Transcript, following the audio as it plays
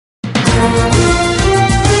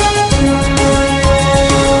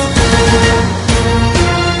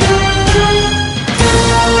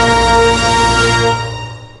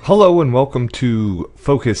Hello and welcome to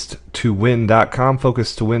FocusedToWin.com.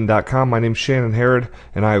 FocusedToWin.com. My name's Shannon Harrod,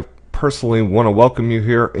 and I personally want to welcome you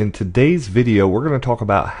here. In today's video, we're going to talk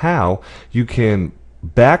about how you can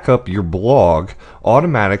back up your blog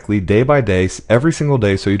automatically day by day, every single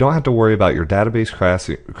day, so you don't have to worry about your database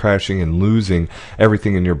crashing and losing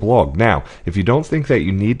everything in your blog. Now, if you don't think that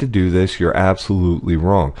you need to do this, you're absolutely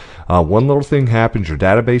wrong. One little thing happens, your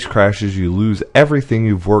database crashes, you lose everything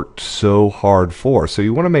you've worked so hard for. So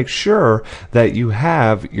you want to make sure that you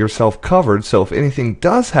have yourself covered, so if anything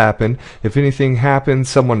does happen,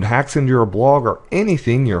 someone hacks into your blog or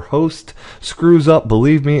anything, your host screws up,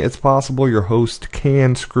 believe me, it's possible your host can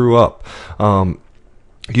screw up.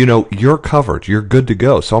 You're covered. You're good to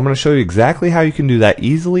go. So I'm going to show you exactly how you can do that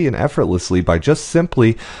easily and effortlessly by just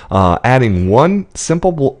simply adding one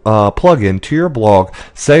simple plugin to your blog,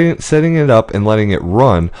 setting it up, and letting it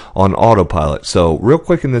run on autopilot. So real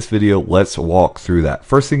quick in this video, let's walk through that.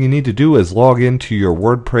 First thing you need to do is log into your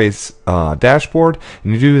WordPress dashboard,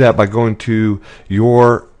 and you do that by going to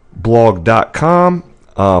yourblog.com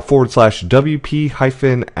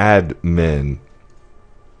 /WP-admin.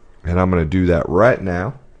 And I'm going to do that right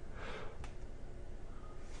now.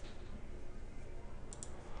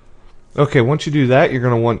 Okay, once you do that, you're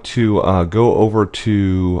going to want to go over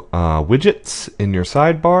to widgets in your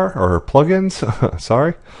sidebar, or plugins,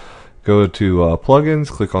 sorry. Go to plugins,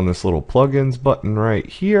 click on this little plugins button right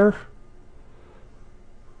here.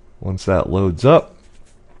 Once that loads up,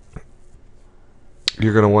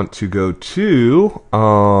 you're going to want to go to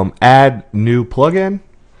add new plugin.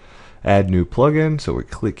 Add new plugin, so we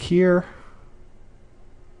click here.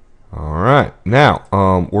 Alright, now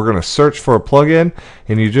we're going to search for a plugin,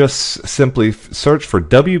 and you just simply search for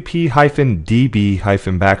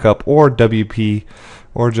WP-DB-backup or WP,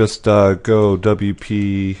 or just go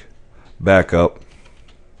WP backup.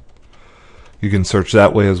 You can search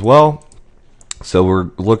that way as well. So we're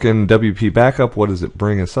looking WP backup. What does it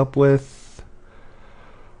bring us up with?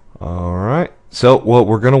 Alright. So what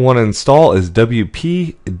we're going to want to install is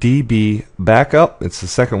WP-DB backup. It's the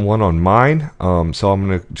second one on mine. So I'm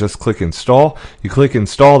going to just click install. You click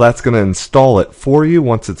install, that's going to install it for you.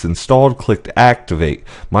 Once it's installed, click activate.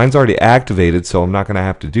 Mine's already activated, so I'm not going to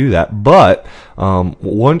have to do that. But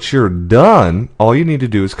once you're done, all you need to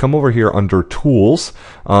do is come over here under tools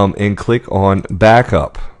and click on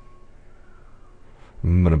backup.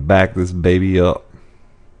 I'm going to back this baby up.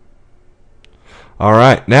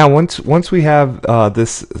 Alright, now once we have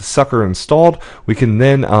this sucker installed, we can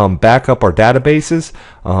then back up our databases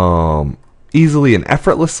easily and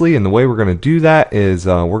effortlessly. And the way we're going to do that is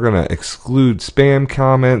we're going to exclude spam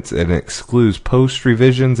comments and exclude post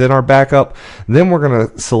revisions in our backup. Then we're going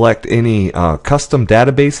to select any custom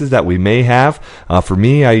databases that we may have. For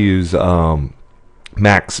me, I use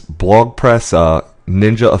Mac's BlogPress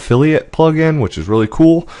Ninja affiliate plugin, which is really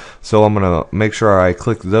cool. So I'm gonna make sure I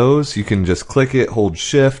click those. You can just click it, hold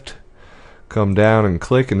shift, come down and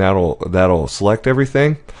click, and that'll select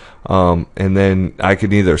everything. And then I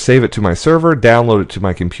can either save it to my server, download it to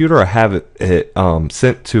my computer, or have it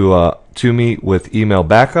sent to me with email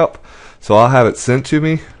backup. So I'll have it sent to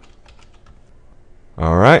me.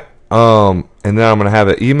 Alright. And then I'm going to have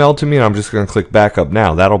it emailed to me, and I'm just going to click backup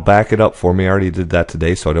now. That'll back it up for me. I already did that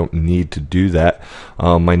today, so I don't need to do that.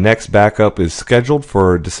 My next backup is scheduled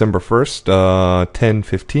for December 1st,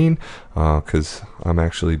 10:15, because I'm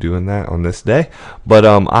actually doing that on this day. But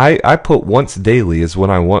I put once daily is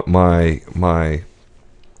when I want my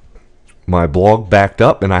blog backed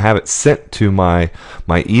up, and I have it sent to my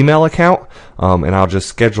email account, and I'll just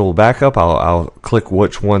schedule a backup. I'll click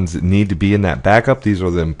which ones need to be in that backup. These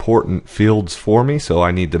are the important fields for me, so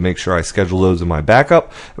I need to make sure I schedule those in my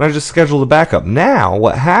backup, and I just schedule the backup. Now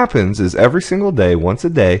what happens is every single day, once a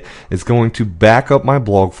day, it's going to back up my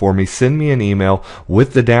blog for me, send me an email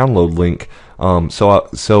with the download link.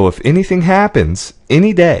 So if anything happens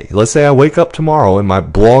any day, let's say I wake up tomorrow and my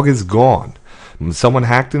blog is gone, someone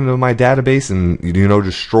hacked into my database and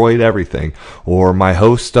destroyed everything, or my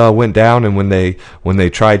host went down, and when they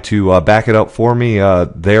tried to back it up for me,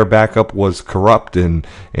 their backup was corrupt and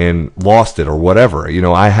lost it, or whatever.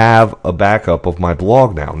 I have a backup of my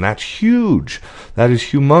blog now, and that's huge. That is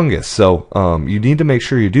humongous. So you need to make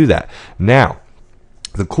sure you do that. Now,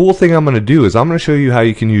 the cool thing I'm going to do is I'm going to show you how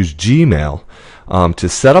you can use Gmail to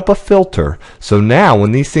set up a filter. So now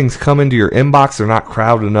when these things come into your inbox, they're not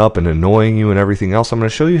crowding up and annoying you and everything else. I'm going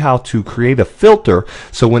to show you how to create a filter,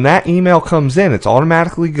 so when that email comes in, it's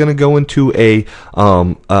automatically going to go into a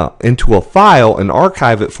file and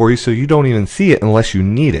archive it for you, so you don't even see it unless you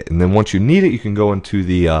need it. And then once you need it, you can go into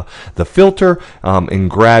the filter and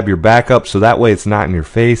grab your backup, so that way it's not in your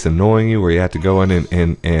face annoying you where you have to go in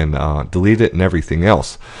and delete it and everything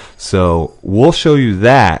else. So we'll show you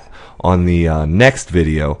that on the next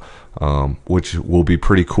video, which will be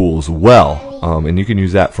pretty cool as well. And you can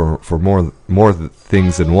use that for more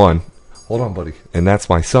things than one. Hold on, buddy. And that's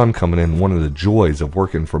my son coming in, one of the joys of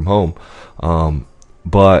working from home.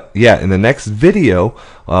 But yeah, in the next video,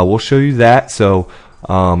 we'll show you that. So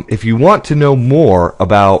if you want to know more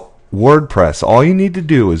about WordPress, all you need to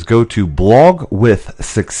do is go to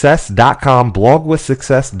blogwithsuccess.com,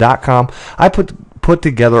 blogwithsuccess.com. I put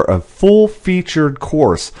together a full featured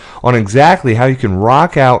course on exactly how you can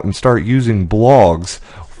rock out and start using blogs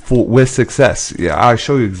with success. Yeah, I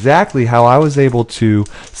show you exactly how I was able to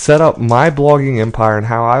set up my blogging empire and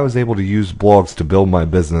how I was able to use blogs to build my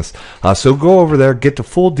business. So go over there, get the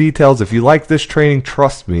full details. If you like this training,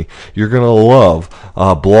 trust me, you're going to love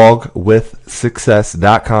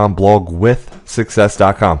blogwithsuccess.com,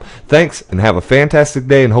 blogwithsuccess.com. Thanks, and have a fantastic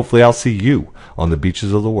day, and hopefully I'll see you on the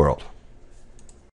beaches of the world.